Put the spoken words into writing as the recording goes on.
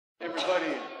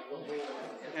everybody.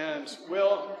 And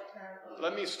Will,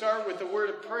 let me start with a word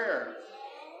of prayer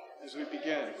as we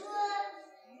begin.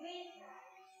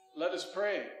 Let us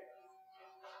pray.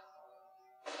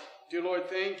 Dear Lord,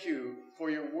 thank you for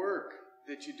your work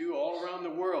that you do all around the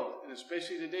world. And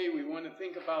especially today, we want to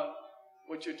think about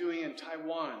what you're doing in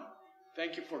Taiwan.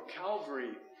 Thank you for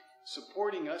Calvary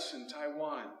supporting us in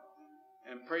Taiwan.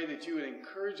 And pray that you would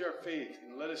encourage our faith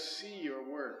and let us see your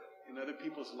work in other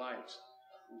people's lives.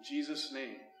 In Jesus'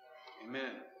 name,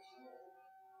 amen.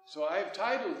 So I have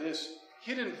titled this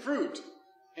Hidden Fruit,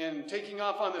 and taking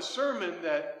off on the sermon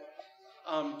that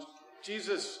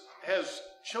Jesus has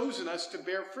chosen us to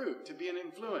bear fruit, to be an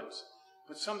influence.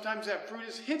 But sometimes that fruit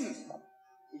is hidden.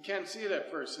 We can't see it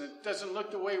at first, and it doesn't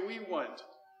look the way we want.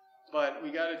 But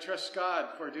we got to trust God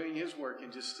for doing his work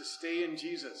and just to stay in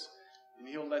Jesus. And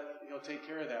he'll take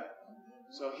care of that.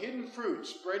 So hidden fruit,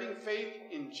 spreading faith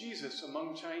in Jesus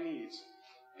among Chinese.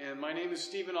 And my name is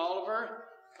Stephen Oliver.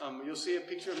 You'll see a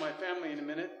picture of my family in a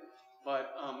minute.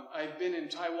 But I've been in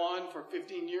Taiwan for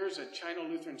 15 years at China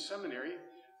Lutheran Seminary.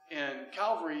 And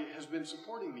Calvary has been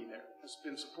supporting me there, has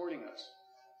been supporting us.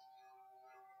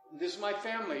 This is my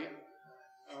family.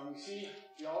 You see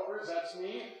the Olivers, that's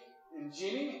me. And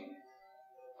Jeannie.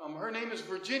 Her name is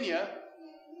Virginia,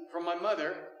 from my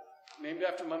mother. Named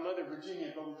after my mother,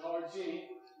 Virginia, but we call her Jeannie.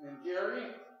 And Gary,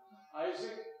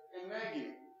 Isaac, and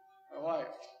Maggie, my wife.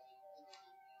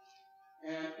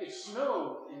 And it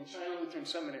snowed in China Lutheran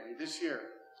Seminary this year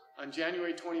on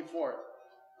January 24th.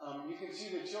 You can see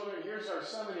the children. Here's our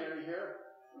seminary here.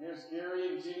 And there's Gary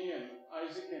and Jeannie and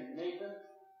Isaac and Nathan.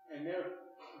 And they're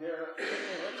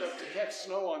to catch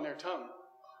snow on their tongue.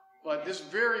 But this is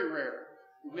very rare.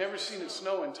 We've never seen it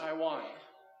snow in Taiwan.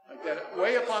 Like that,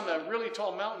 way up on the really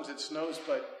tall mountains it snows,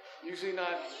 but usually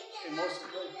not in most of the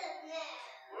places.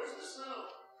 Where's the snow?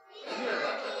 Here.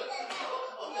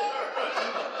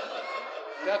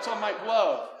 That's on my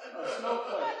glove. A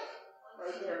snowflake.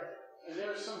 Right there. And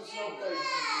there's some snowflakes.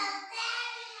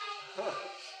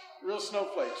 Real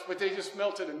snowflakes, but they just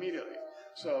melted immediately.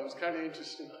 So it was kind of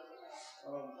interesting.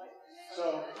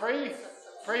 So pray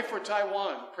for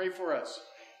Taiwan. Pray for us.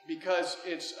 Because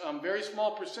it's a very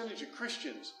small percentage of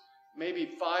Christians. Maybe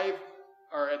 5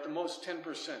 or at the most 10%.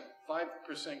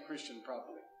 5% Christian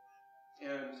probably.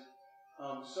 And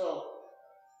so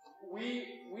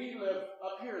we live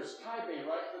up here is Taipei,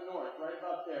 right to the north, right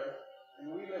about there.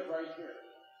 And we live right here.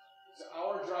 It's an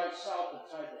hour drive south of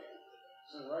Taipei.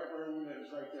 So right where we live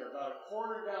is right there. About a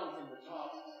quarter down from the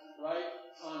top, right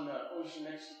on the ocean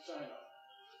next to China.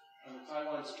 On the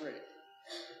Taiwan Strait.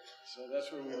 So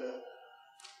that's where we live.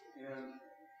 And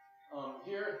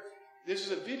here, this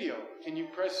is a video. Can you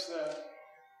press the...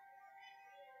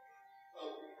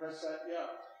 Press that, yeah.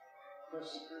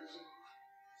 Press the cursor.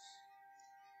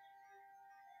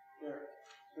 There.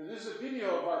 So this is a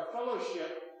video of our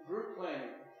fellowship group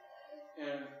planning.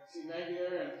 And see Maggie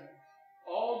there? And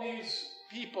all these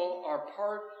people are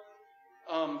part...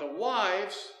 the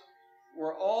wives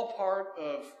were all part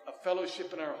of a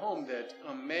fellowship in our home that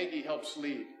Maggie helps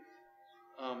lead.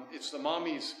 It's the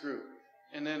mommies group.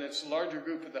 And then it's a larger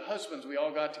group of the husbands. We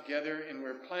all got together and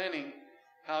we're planning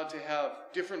how to have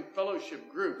different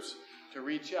fellowship groups to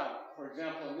reach out. For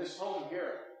example, in this home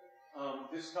here,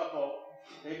 this couple,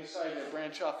 they decided to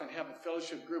branch off and have a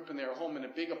fellowship group in their home in a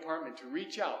big apartment to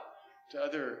reach out to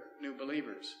other new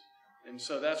believers. And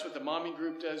so that's what the mommy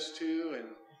group does too, and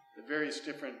the various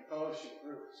different fellowship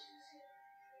groups.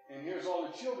 And here's all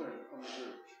the children from the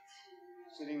group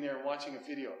sitting there watching a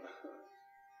video.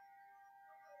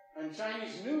 On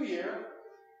Chinese New Year,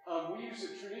 we use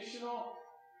a traditional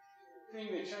thing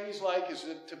that Chinese like is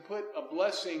to put a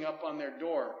blessing up on their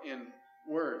door in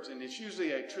words. And it's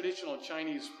usually a traditional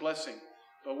Chinese blessing.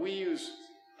 But we use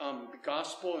the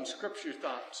gospel and scripture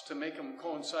thoughts to make them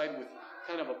coincide with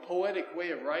kind of a poetic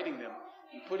way of writing them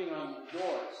and putting on the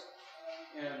doors.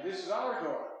 And this is our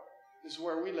door. This is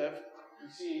where we live. You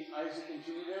see Isaac and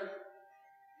Judy there?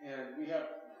 And we have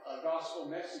a gospel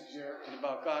message there and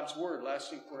about God's word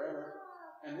lasting forever.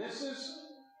 And this is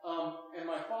in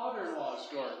my father-in-law's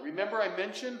door. Remember I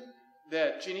mentioned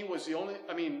that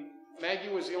Maggie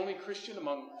was the only Christian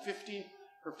among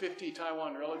her 50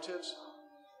 Taiwan relatives.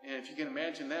 And if you can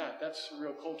imagine that, that's a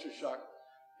real culture shock.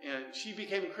 And she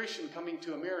became a Christian coming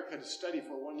to America to study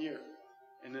for 1 year.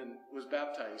 And then was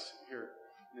baptized here.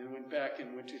 And then went back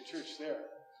and went to church there.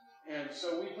 And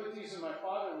so we put these in my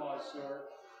father-in-law's door.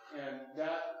 And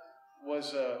that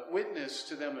was a witness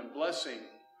to them and blessing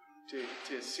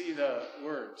to see the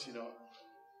words, you know.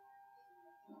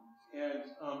 And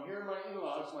here are my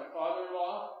in-laws, my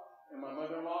father-in-law and my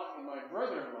mother-in-law and my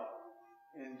brother-in-law.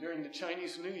 And during the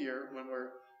Chinese New Year, when we're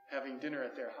having dinner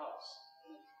at their house.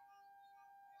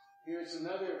 Here's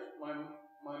another,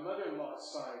 my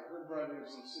mother-in-law's side, her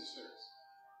brothers and sisters.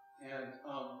 And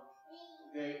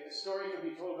the story can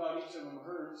be told about each of them.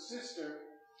 Her sister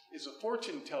is a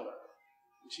fortune teller.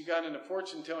 And she got into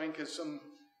fortune telling because some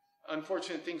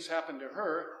unfortunate things happened to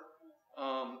her.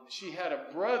 She had a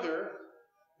brother,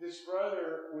 this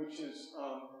brother which is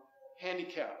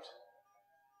handicapped.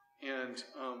 And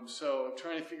so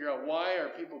trying to figure out why are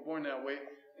people born that way.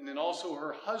 And then also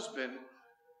her husband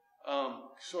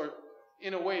sort of,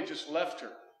 in a way, just left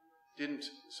her, didn't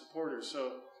support her.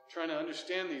 So trying to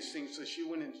understand these things, so she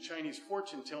went into Chinese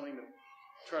fortune telling to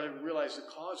try to realize the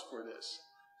cause for this.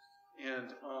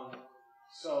 And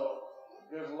so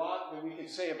there's a lot that we could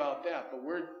say about that, but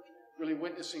we're really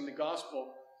witnessing the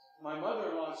gospel. My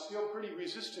mother-in-law is still pretty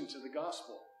resistant to the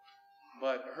gospel,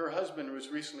 but her husband was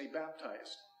recently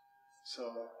baptized.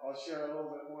 So I'll share a little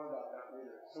bit more about that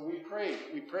later. So we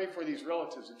pray for these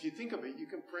relatives. If you think of it, you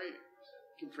can pray.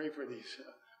 You can pray for these.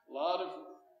 A lot of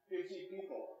 50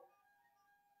 people.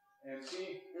 And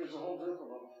see, here's a whole group of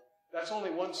them. That's only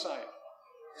one side.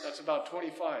 That's about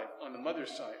 25 on the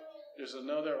mother's side. There's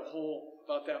another whole,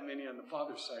 about that many on the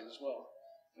father's side as well.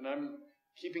 And I'm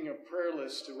keeping a prayer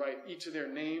list to write each of their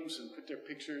names and put their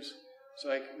pictures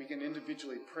so we can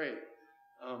individually pray.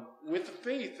 With the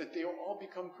faith that they will all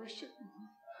become Christian.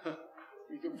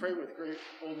 We can pray with great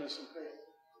boldness and faith.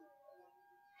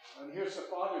 And here's the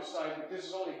father's side, but this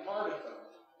is only part of them.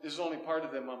 This is only part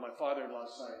of them on my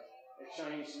father-in-law's side at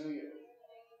Chinese New Year.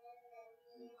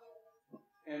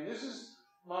 And this is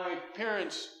my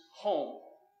parents' home.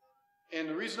 And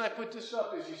the reason I put this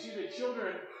up is you see the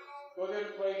children go there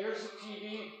to play. Here's the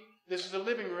TV. This is the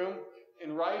living room.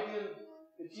 And right in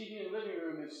the TV and living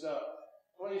room is the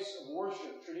place of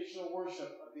worship, traditional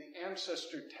worship of the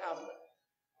ancestor tablet.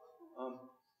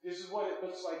 This is what it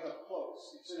looks like up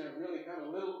close. It's in a really kind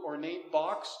of little ornate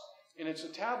box, and it's a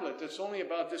tablet that's only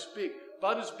about this big,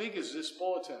 about as big as this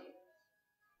bulletin.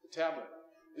 The tablet.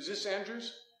 Is this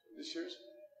Andrew's? This yours?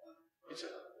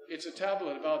 It's a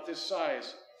tablet about this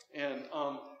size, and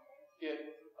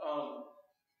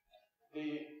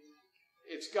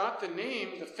it's got the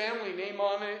name, the family name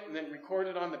on it, and then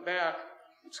recorded on the back.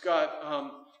 It's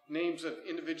got names of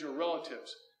individual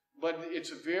relatives. But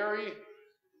it's a very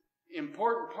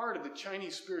important part of the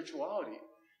Chinese spirituality.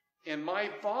 And my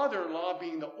father-in-law,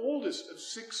 being the oldest of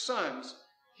 6 sons,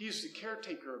 he's the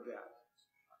caretaker of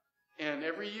that. And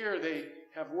every year they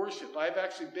have worship. I've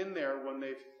actually been there when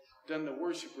they've done the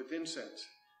worship with incense.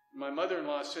 My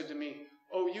mother-in-law said to me,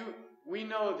 we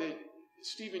know that,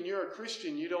 Stephen, you're a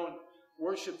Christian. You don't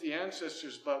worship the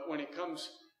ancestors, but when it comes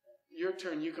your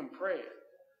turn, you can pray.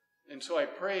 And so I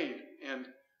prayed, and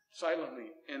silently.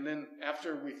 And then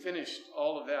after we finished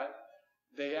all of that,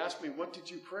 they asked me, what did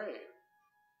you pray?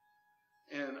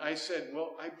 And I said,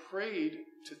 well, I prayed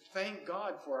to thank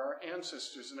God for our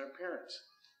ancestors and our parents,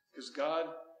 because God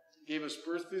gave us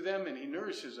birth through them and He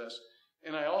nourishes us.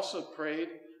 And I also prayed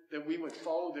that we would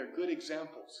follow their good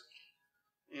examples.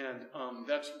 And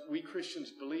we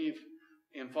Christians believe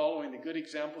in following the good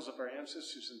examples of our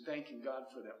ancestors and thanking God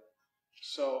for them.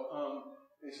 So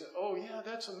they said, oh yeah,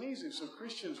 that's amazing. So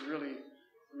Christians really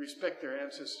respect their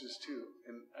ancestors too.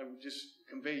 And I would just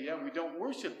convey, we don't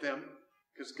worship them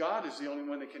because God is the only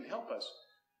one that can help us.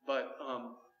 But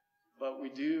we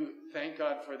do thank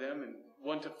God for them and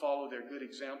want to follow their good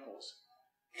examples.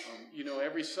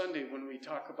 Every Sunday when we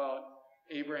talk about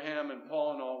Abraham and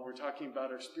Paul and all, we're talking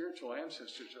about our spiritual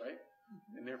ancestors, right?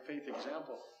 And their faith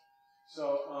example.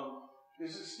 So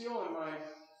this is still in my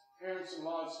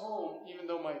parents-in-law's home, even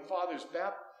though my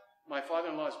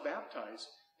father-in-law is baptized.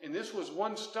 And this was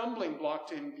one stumbling block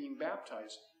to him being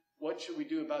baptized. What should we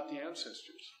do about the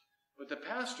ancestors? But the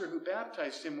pastor who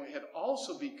baptized him had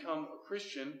also become a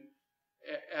Christian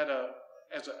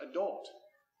as an adult.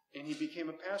 And he became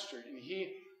a pastor. And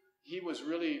he was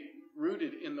really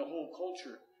rooted in the whole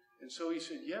culture. And so he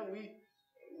said,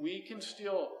 we can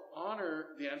still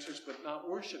honor the ancestors but not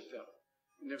worship them.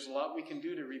 And there's a lot we can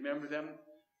do to remember them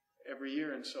every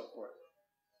year and so forth.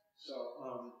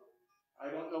 So I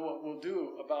don't know what we'll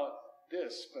do about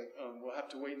this, but we'll have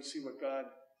to wait and see what God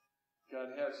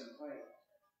has in plan.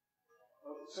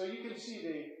 So you can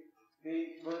see they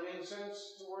burn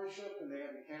incense to worship, and they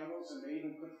have the candles, and they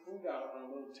even put food out on a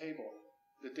little table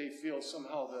that they feel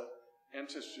somehow the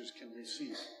ancestors can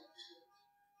receive.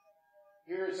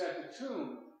 Here is at the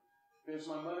tomb. There's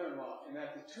my mother-in-law, and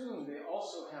at the tomb they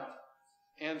also have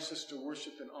ancestor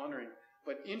worship and honoring.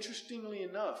 But interestingly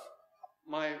enough,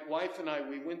 my wife and I,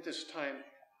 we went this time.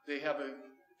 They have a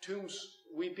tomb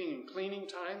sweeping and cleaning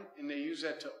time, and they use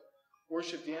that to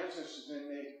worship the ancestors. And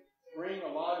they bring a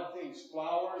lot of things,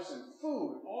 flowers and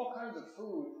food, all kinds of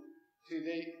food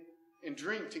and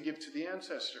drink to give to the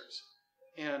ancestors.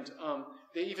 And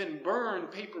they even burn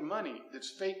paper money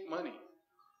that's fake money.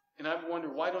 And I've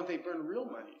wondered, why don't they burn real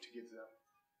money to give them?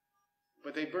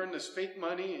 But they burn this fake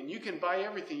money, and you can buy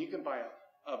everything. You can buy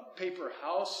a paper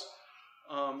house.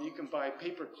 You can buy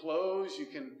paper clothes. You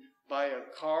can buy a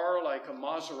car like a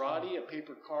Maserati, a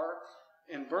paper car,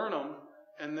 and burn them.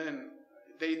 And then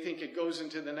they think it goes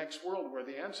into the next world where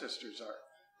the ancestors are.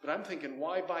 But I'm thinking,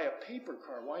 why buy a paper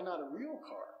car? Why not a real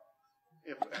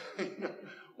car?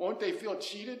 Won't they feel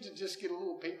cheated to just get a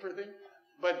little paper thing?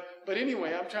 But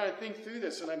anyway, I'm trying to think through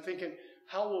this, and I'm thinking,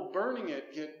 how will burning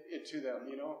it get it to them,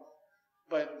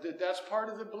 But that's part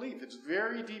of the belief. It's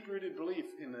very deep-rooted belief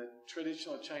in the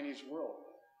traditional Chinese world.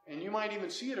 And you might even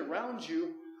see it around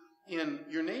you in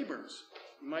your neighbors.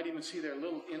 You might even see their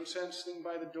little incense thing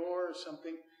by the door or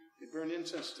something. They burn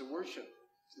incense to worship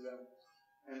to them.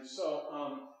 And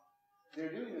so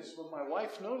they're doing this, but my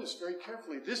wife noticed very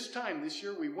carefully. This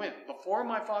year we went, before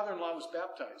my father-in-law was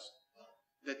baptized,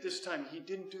 that this time he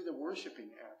didn't do the worshiping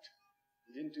act.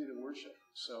 He didn't do the worship.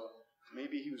 So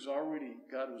maybe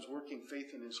God was working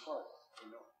faith in his heart,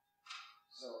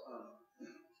 So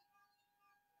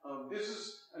this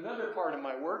is another part of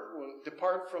my work. We'll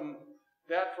depart from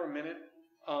that for a minute.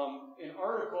 An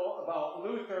article about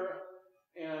Luther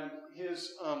and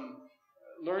his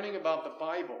learning about the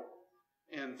Bible.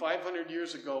 And 500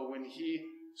 years ago, when he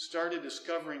started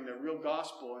discovering the real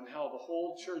gospel and how the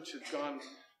whole church had gone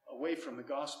away from the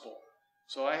gospel.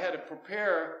 So I had to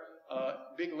prepare a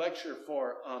big lecture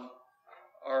for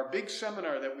our big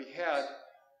seminar that we had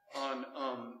on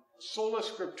Sola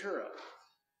Scriptura.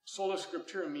 Sola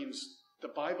Scriptura means the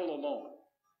Bible alone.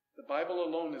 The Bible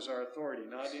alone is our authority,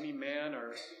 not any man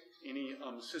or any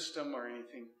system or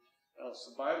anything else.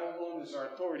 The Bible alone is our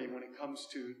authority when it comes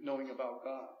to knowing about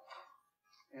God.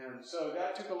 And so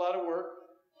that took a lot of work.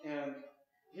 And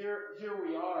here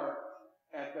we are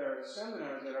at their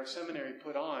seminar that our seminary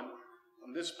put on.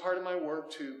 This part of my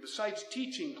work besides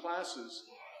teaching classes,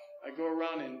 I go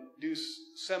around and do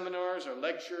seminars or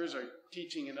lectures or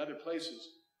teaching in other places.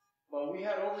 Well, we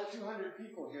had over 200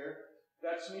 people here.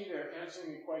 That's me there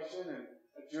answering a question, and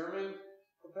a German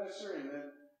professor, and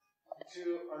then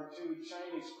our two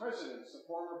Chinese presidents, the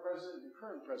former president and the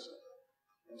current president.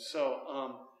 And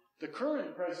so the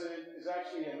current president is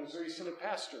actually a Missouri Synod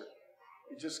pastor.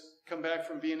 He just come back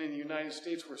from being in the United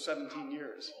States for 17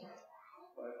 years.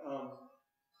 But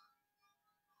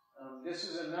this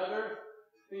is another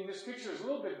thing. This picture is a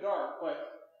little bit dark, but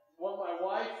what my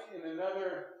wife and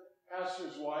another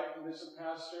pastor's wife, and this is a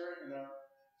pastor and a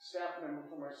staff member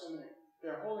from our seminary,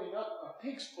 they're holding up a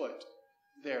pig's foot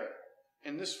there.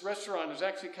 And this restaurant is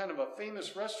actually kind of a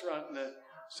famous restaurant in the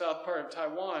south part of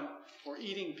Taiwan for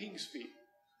eating pig's feet.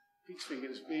 Pig's feet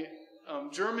is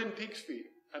German pig's feet.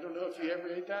 I don't know if you ever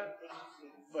ate that,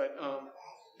 but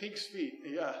pig's feet,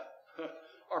 yeah.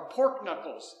 Or pork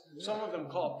knuckles. Some of them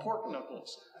call it pork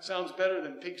knuckles. Sounds better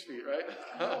than pig's feet, right?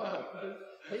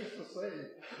 Tastes the same.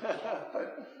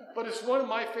 But it's one of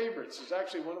my favorites. It's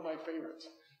actually one of my favorites.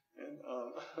 And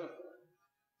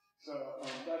so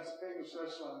that's a famous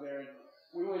restaurant there. And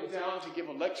we went down to give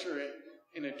a lecture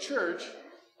in a church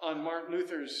on Martin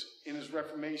Luther's in his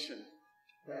Reformation.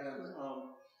 And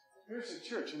here's the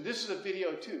church, and this is a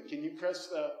video too. Can you press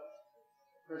that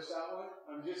one?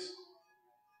 I'm just.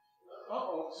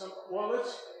 Well,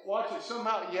 let's watch it.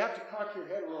 Somehow you have to cock your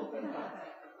head a little bit.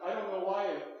 I don't know why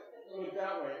it went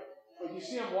that way, but you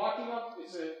see, I'm walking up.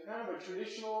 It's a kind of a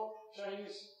traditional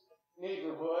Chinese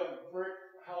neighborhood, brick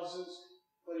houses.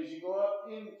 But as you go up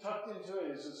tucked into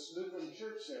it, is this Lutheran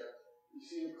church there. You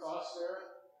see the cross there,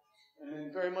 and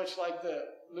then very much like the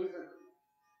Luther.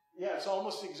 Yeah, it's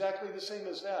almost exactly the same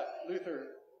as that Luther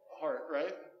heart,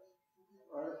 right?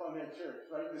 Right up on that church,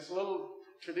 right? This little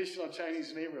traditional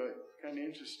Chinese neighborhood, kind of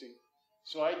interesting.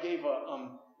 So I gave a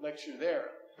lecture there,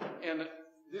 and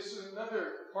this is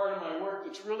another part of my work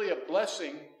that's really a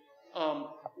blessing.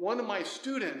 One of my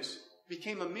students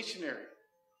became a missionary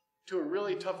to a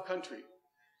really tough country.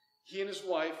 He and his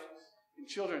wife and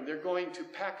children, they're going to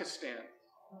Pakistan,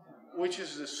 which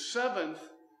is the 7th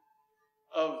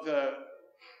of the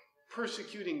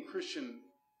persecuting Christian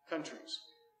countries.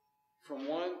 From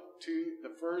 1 to the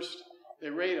first, they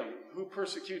rate them. Who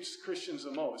persecutes Christians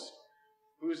the most?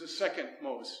 Who is the second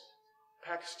most?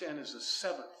 Pakistan is the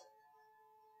 7th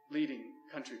leading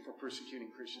country for persecuting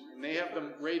Christians. And they have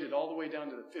them rated all the way down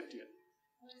to the 50th.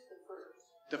 Who's the first?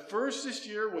 The first this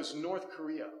year was North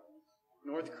Korea.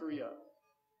 North Korea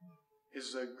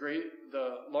is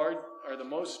the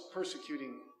most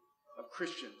persecuting of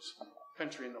Christians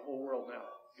country in the whole world now.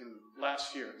 in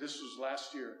last year. This was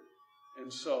last year.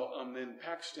 And so then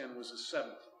Pakistan was the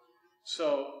 7th.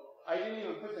 So I didn't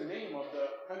even put the name of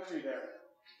the country there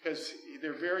because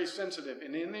they're very sensitive.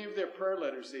 In any of their prayer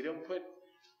letters, they don't put,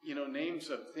 names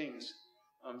of things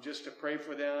just to pray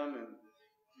for them, and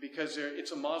because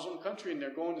it's a Muslim country and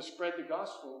they're going to spread the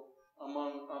gospel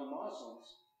among Muslims.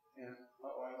 And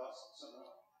I lost something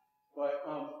else. But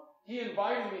he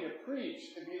invited me to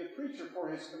preach, to be the preacher for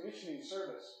his commissioning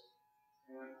service.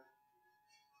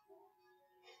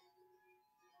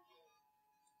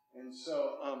 And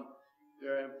so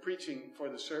they're preaching for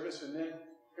the service, and then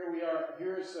here we are.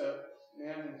 Here's a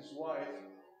man and his wife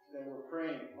that we're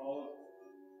praying. All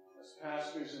of us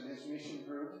pastors in his mission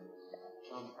group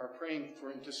are praying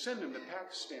for him to send him to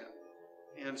Pakistan.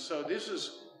 And so this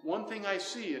is one thing I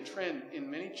see, a trend in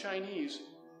many Chinese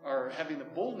are having the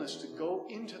boldness to go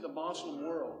into the Muslim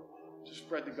world to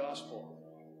spread the gospel.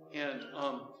 And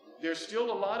there's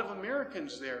still a lot of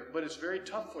Americans there, but it's very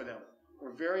tough for them.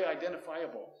 We're very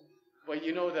identifiable. But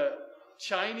the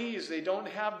Chinese, they don't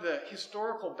have the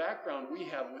historical background we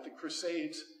have with the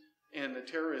Crusades and the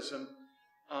terrorism.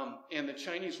 And the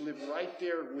Chinese live right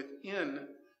there within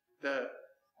the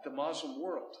Muslim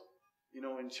world,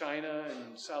 in China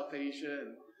and South Asia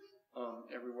and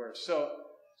everywhere. So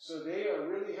they are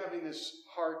really having this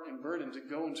heart and burden to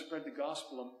go and spread the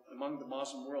gospel among the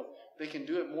Muslim world. They can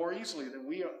do it more easily than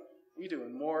we do,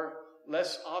 and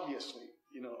less obviously,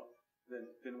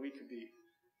 than we could be.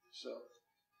 So,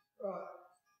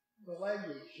 the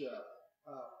language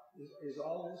is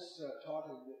all this taught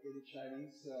in the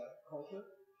Chinese culture?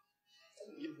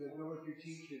 What you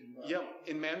teach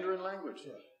in Mandarin language.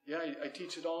 Yeah, I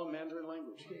teach it all in Mandarin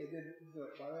language. Okay, and then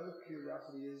my other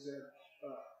curiosity is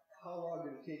how long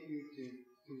did it take you to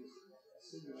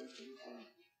assimilate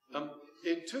things?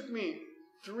 It took me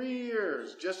 3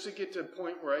 years just to get to a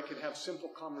point where I could have simple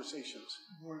conversations.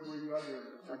 Were you under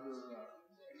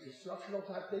instructional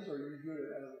type things, or were you doing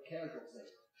it as a casual thing?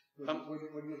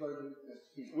 When you learned to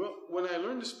speak? Well, when I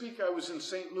learned to speak, I was in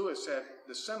St. Louis at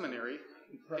the seminary,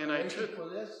 and I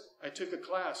took a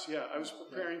class. Yeah, I was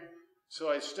preparing. So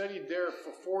I studied there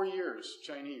for 4 years,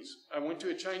 Chinese. I went to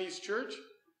a Chinese church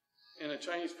and a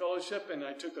Chinese fellowship, and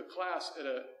I took a class at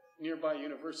a nearby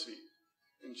university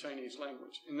in Chinese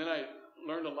language. And then I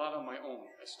learned a lot on my own.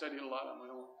 I studied a lot on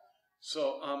my own.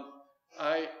 So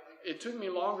it took me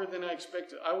longer than I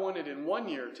expected. I wanted in 1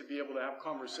 year to be able to have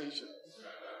conversation.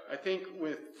 I think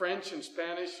with French and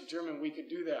Spanish, German, we could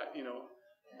do that,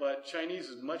 but Chinese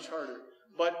is much harder.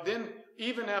 But then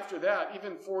even after that,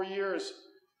 even 4 years,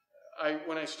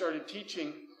 when I started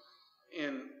teaching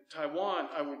in Taiwan,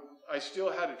 I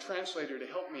still had a translator to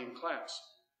help me in class,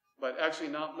 but actually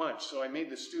not much. So I made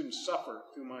the students suffer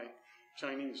through my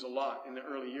Chinese a lot in the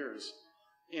early years.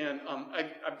 And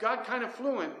I've got kind of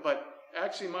fluent, but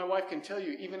actually my wife can tell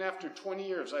you, even after 20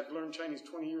 years, I've learned Chinese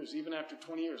 20 years, even after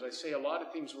 20 years, I say a lot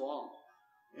of things wrong.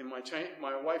 And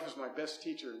my wife is my best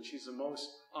teacher, and she's the most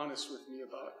honest with me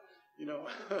about,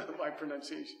 my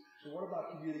pronunciation. So what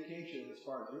about communication as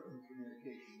far as written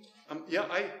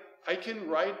communication? I can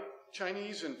write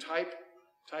Chinese and type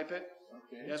it.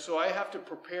 Okay. Yeah, so I have to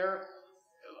prepare,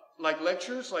 like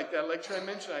lectures, like that lecture I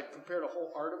mentioned, I prepared a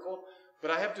whole article,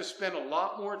 but I have to spend a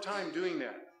lot more time doing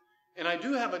that. And I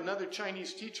do have another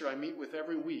Chinese teacher I meet with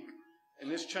every week, and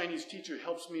this Chinese teacher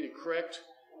helps me to correct,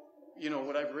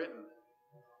 what I've written.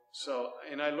 So,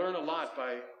 and I learn a lot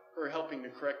by her helping to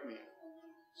correct me.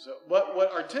 So,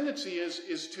 what our tendency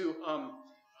is to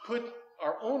put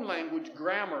our own language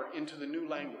grammar into the new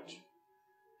language.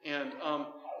 And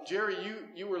Jerry,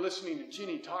 you were listening to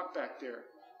Ginny talk back there,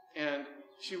 and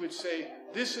she would say,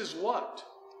 "This is what?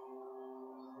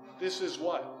 This is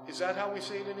what?" Is that how we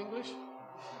say it in English?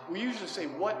 We usually say,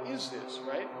 "What is this?"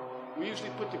 Right? We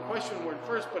usually put the question word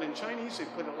first, but in Chinese they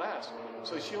put it last.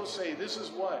 So she'll say, "This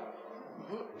is what?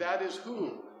 That is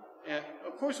who?" And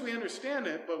of course we understand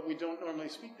it, but we don't normally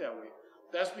speak that way.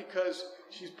 That's because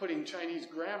she's putting Chinese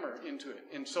grammar into it.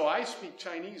 And so I speak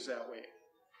Chinese that way.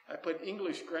 I put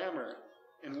English grammar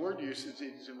and word usage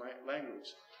into my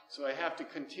language. So I have to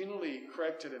continually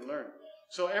correct it and learn.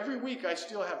 So every week I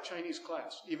still have Chinese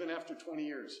class, even after 20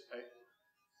 years.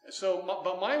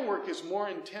 But my work is more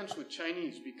intense with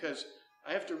Chinese because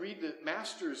I have to read the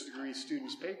master's degree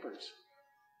students' papers.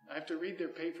 I have to read their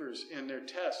papers and their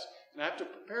tests, and I have to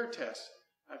prepare tests.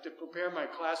 I have to prepare my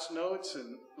class notes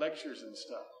and lectures and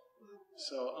stuff.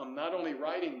 So I'm not only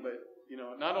writing, but,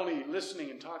 not only listening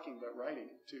and talking, but writing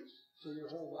too. So your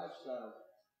whole lifestyle.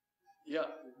 Yeah.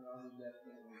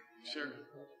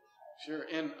 Sure.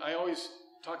 And I always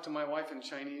talk to my wife in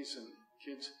Chinese and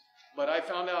kids, but I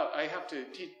found out I have to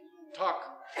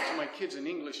talk to my kids in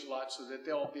English a lot so that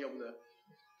they'll be able to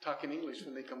talk in English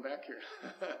when they come back here.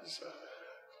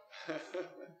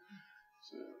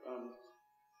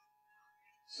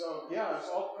 So yeah, it's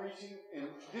all preaching. And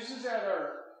this is at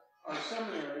our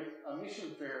seminary, a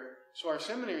mission fair. So our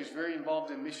seminary is very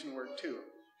involved in mission work too,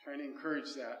 trying to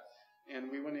encourage that.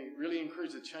 And we want to really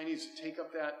encourage the Chinese to take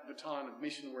up that baton of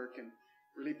mission work and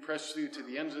really press through to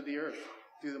the ends of the earth,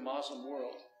 through the Muslim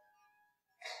world.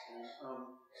 And,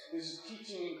 this is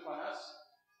teaching in class.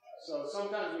 So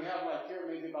sometimes we have, like here,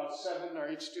 maybe about 7 or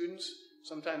 8 students.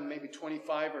 Sometimes maybe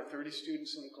 25 or 30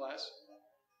 students in the class.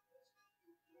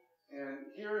 And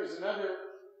here is another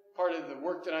part of the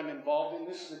work that I'm involved in.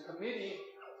 This is the committee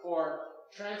for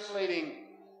translating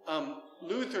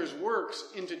Luther's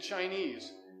works into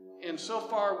Chinese. And so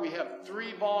far we have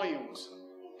 3 volumes.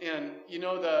 And you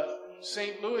know, the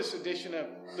St. Louis edition of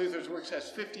Luther's works has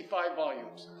 55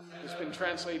 volumes. It's been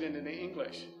translated into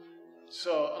English.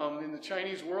 So in the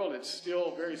Chinese world, it's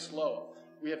still very slow.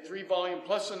 We have 3 volumes,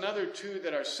 plus another 2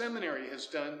 that our seminary has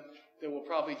done that will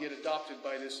probably get adopted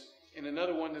by this, and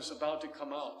another one that's about to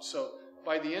come out. So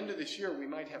by the end of this year, we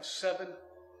might have 7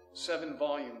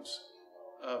 volumes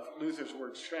of Luther's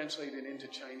works translated into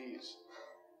Chinese.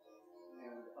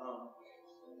 And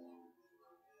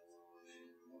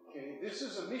okay, this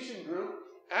is a mission group,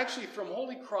 actually from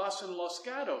Holy Cross in Los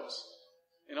Gatos.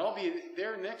 And I'll be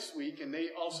there next week, and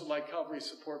they also, like Calvary,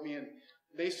 support me. And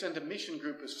they sent a mission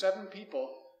group of 7 people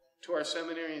to our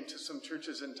seminary and to some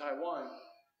churches in Taiwan.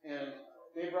 And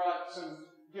they brought some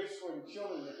gifts for the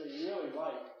children that they really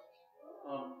like.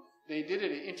 They did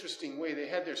it an interesting way. They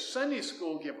had their Sunday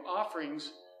school give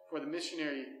offerings for the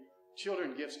missionary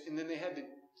children gifts, and then they had the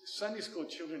Sunday school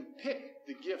children pick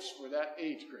the gifts for that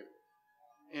age group.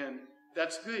 And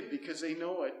that's good because they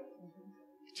know what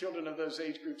children of those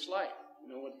age groups like. You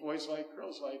know, what boys like,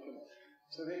 girls like. And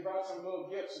so they brought some little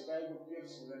gifts, a bag of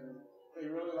gifts, and then they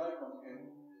really like them. And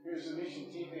here's the mission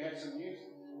team. They had some youth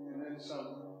and then some.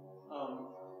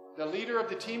 The leader of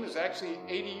the team is actually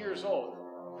 80 years old.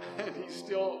 And he's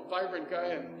still a vibrant guy,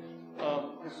 and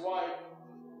his wife.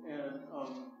 And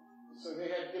so they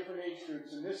had different age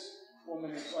groups. And this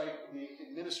woman is like the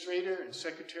administrator and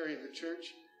secretary of the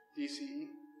church, DCE.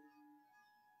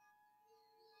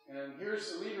 And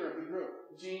here's the leader of the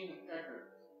group, Gene Eckert.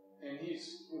 And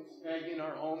he's with Maggie in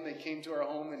our home. They came to our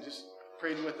home and just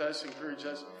prayed with us, encouraged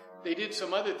us. They did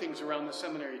some other things around the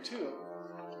seminary too.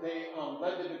 They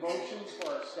led the devotions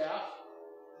for our staff.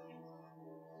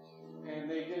 And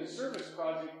they did a service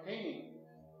project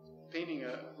painting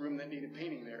a room that needed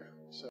painting there.